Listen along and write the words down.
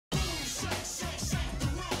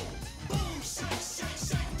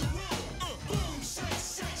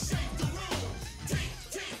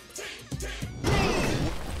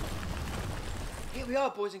we are,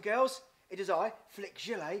 boys and girls. It is I, Flick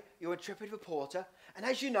Gillet, your intrepid reporter, and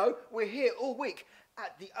as you know, we're here all week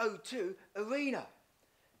at the O2 Arena.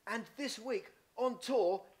 And this week, on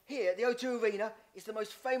tour, here at the O2 Arena, is the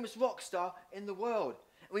most famous rock star in the world.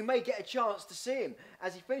 And we may get a chance to see him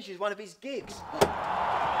as he finishes one of his gigs.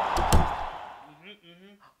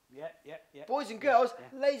 Yeah. Boys and girls,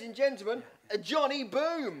 ladies and gentlemen, Johnny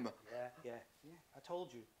Boom. Yeah. I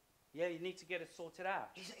told you. Yeah, you need to get it sorted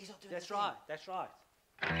out. He's not doing That's the right. thing. That's right.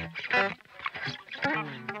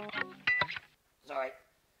 Sorry.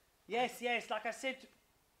 Yes. Like I said.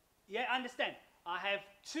 Yeah, I understand. I have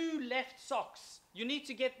 2 left socks. You need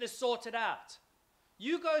to get this sorted out.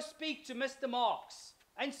 You go speak to Mr. Marks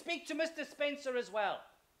and speak to Mr. Spencer as well.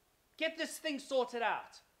 Get this thing sorted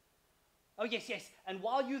out. Oh, yes. And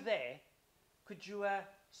while you're there, could you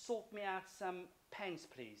sort me out some pants,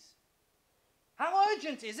 please? How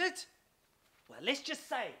urgent is it? Well, let's just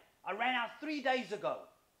say I ran out 3 days ago.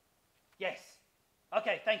 Yes.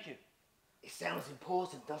 Okay, thank you. It sounds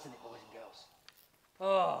important, doesn't it, boys and girls?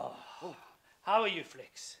 Oh. How are you,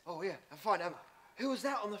 Flicks? Oh, yeah, I'm fine. Who was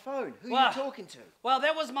that on the phone? Who Well, are you talking to? Well,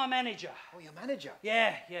 that was my manager. Oh, your manager?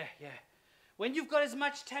 Yeah. When you've got as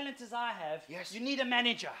much talent as I have, yes, you need a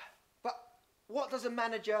manager. But what does a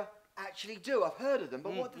manager actually do? I've heard of them,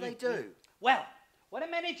 but what do they do? Well, what a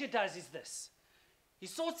manager does is this. He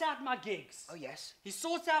sorts out my gigs. Oh, yes. He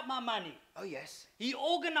sorts out my money. Oh, yes. He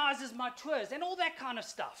organises my tours and all that kind of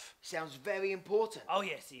stuff. Sounds very important. Oh,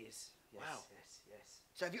 yes, he is. Yes, wow. Yes.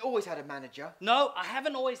 So have you always had a manager? No, I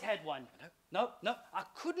haven't always had one. No? No. I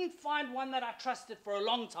couldn't find one that I trusted for a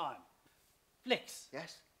long time. Flicks.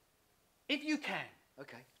 Yes? If you can.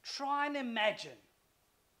 Okay. Try and imagine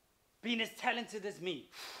being as talented as me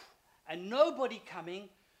and nobody coming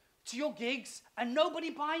to your gigs and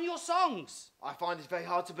nobody buying your songs. I find this very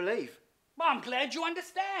hard to believe. Well, I'm glad you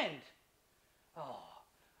understand.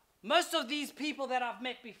 Most of these people that I've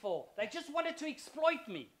met before, they just wanted to exploit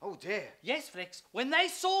me. Oh, dear. Yes, Flicks. When they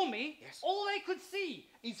saw me, yes, all they could see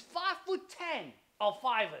is 5'10" of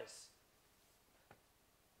fivers.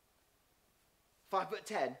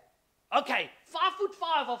 5'10"? Okay,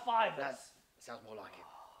 5'5" of fivers. That sounds more like it.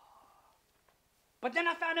 But then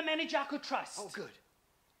I found a manager I could trust. Oh, good.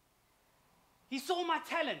 He saw my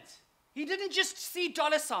talent. He didn't just see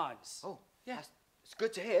dollar signs. Oh, yeah. It's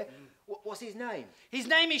good to hear. What's his name? His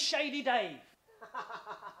name is Shady Dave.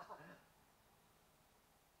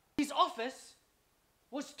 His office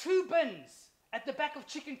was 2 bins at the back of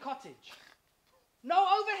Chicken Cottage. No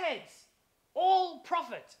overheads. All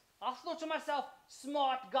profit. I thought to myself,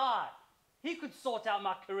 smart guy. He could sort out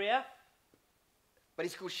my career. But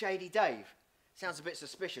he's called Shady Dave. Sounds a bit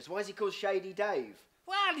suspicious. Why is he called Shady Dave?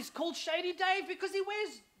 Well, he's called Shady Dave because he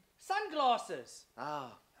wears sunglasses.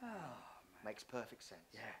 Makes perfect sense.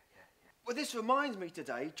 Yeah. Well, this reminds me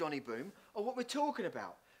today, Johnny Boom, of what we're talking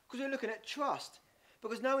about. Because we're looking at trust.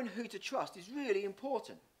 Because knowing who to trust is really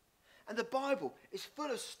important. And the Bible is full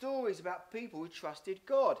of stories about people who trusted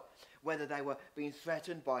God. Whether they were being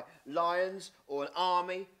threatened by lions or an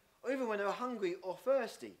army, or even when they were hungry or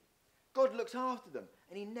thirsty. God looked after them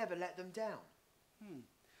and he never let them down.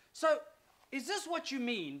 So, is this what you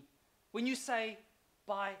mean when you say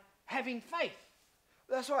by having faith?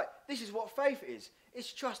 That's right. This is what faith is.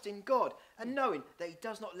 It's trusting God and knowing that he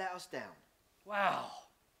does not let us down. Wow.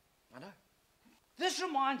 I know. This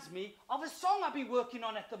reminds me of a song I've been working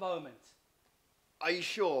on at the moment. Are you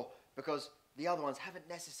sure? Because the other ones haven't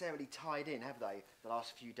necessarily tied in, have they, the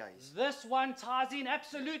last few days? This one ties in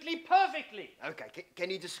absolutely perfectly. Okay,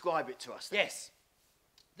 can you describe it to us then? Yes.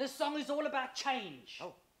 This song is all about change.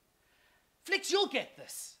 Oh. Flicks, you'll get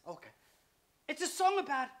this. Okay. It's a song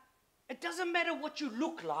about, it doesn't matter what you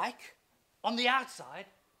look like on the outside.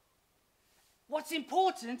 What's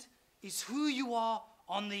important is who you are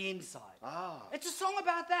on the inside. It's a song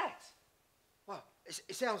about that. Well,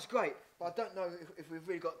 it sounds great, but I don't know if we've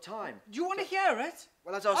really got time. Do you want to hear it?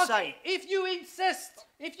 Well, as I was saying... If you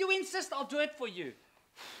insist, I'll do it for you.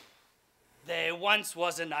 There once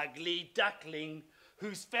was an ugly duckling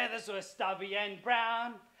whose feathers were stubby and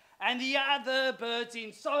brown, and the other birds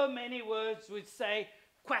in so many words would say,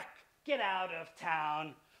 quack, get out of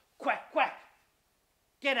town. Quack, quack,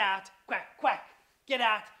 get out, quack, quack, get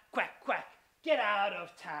out, quack, quack, get out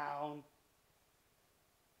of town.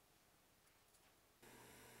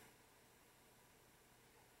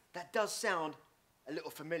 That does sound a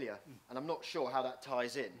little familiar, and I'm not sure how that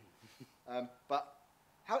ties in. But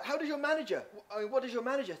how does your manager, what does your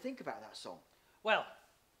manager think about that song? Well,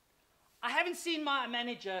 I haven't seen my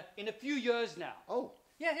manager in a few years now. Oh.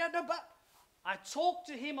 Yeah, no, but I talk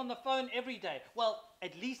to him on the phone every day. Well,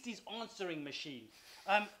 at least he's answering machine.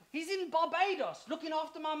 He's in Barbados looking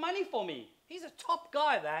after my money for me. He's a top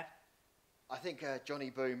guy, that. I think, Johnny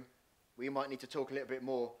Boom, we might need to talk a little bit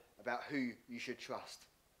more about who you should trust.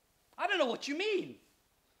 I don't know what you mean.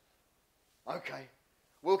 Okay,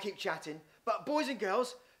 we'll keep chatting. But boys and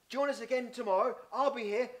girls, join us again tomorrow. I'll be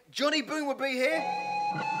here. Johnny Boom will be here.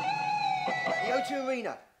 At the O2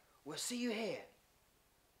 Arena. We'll see you here.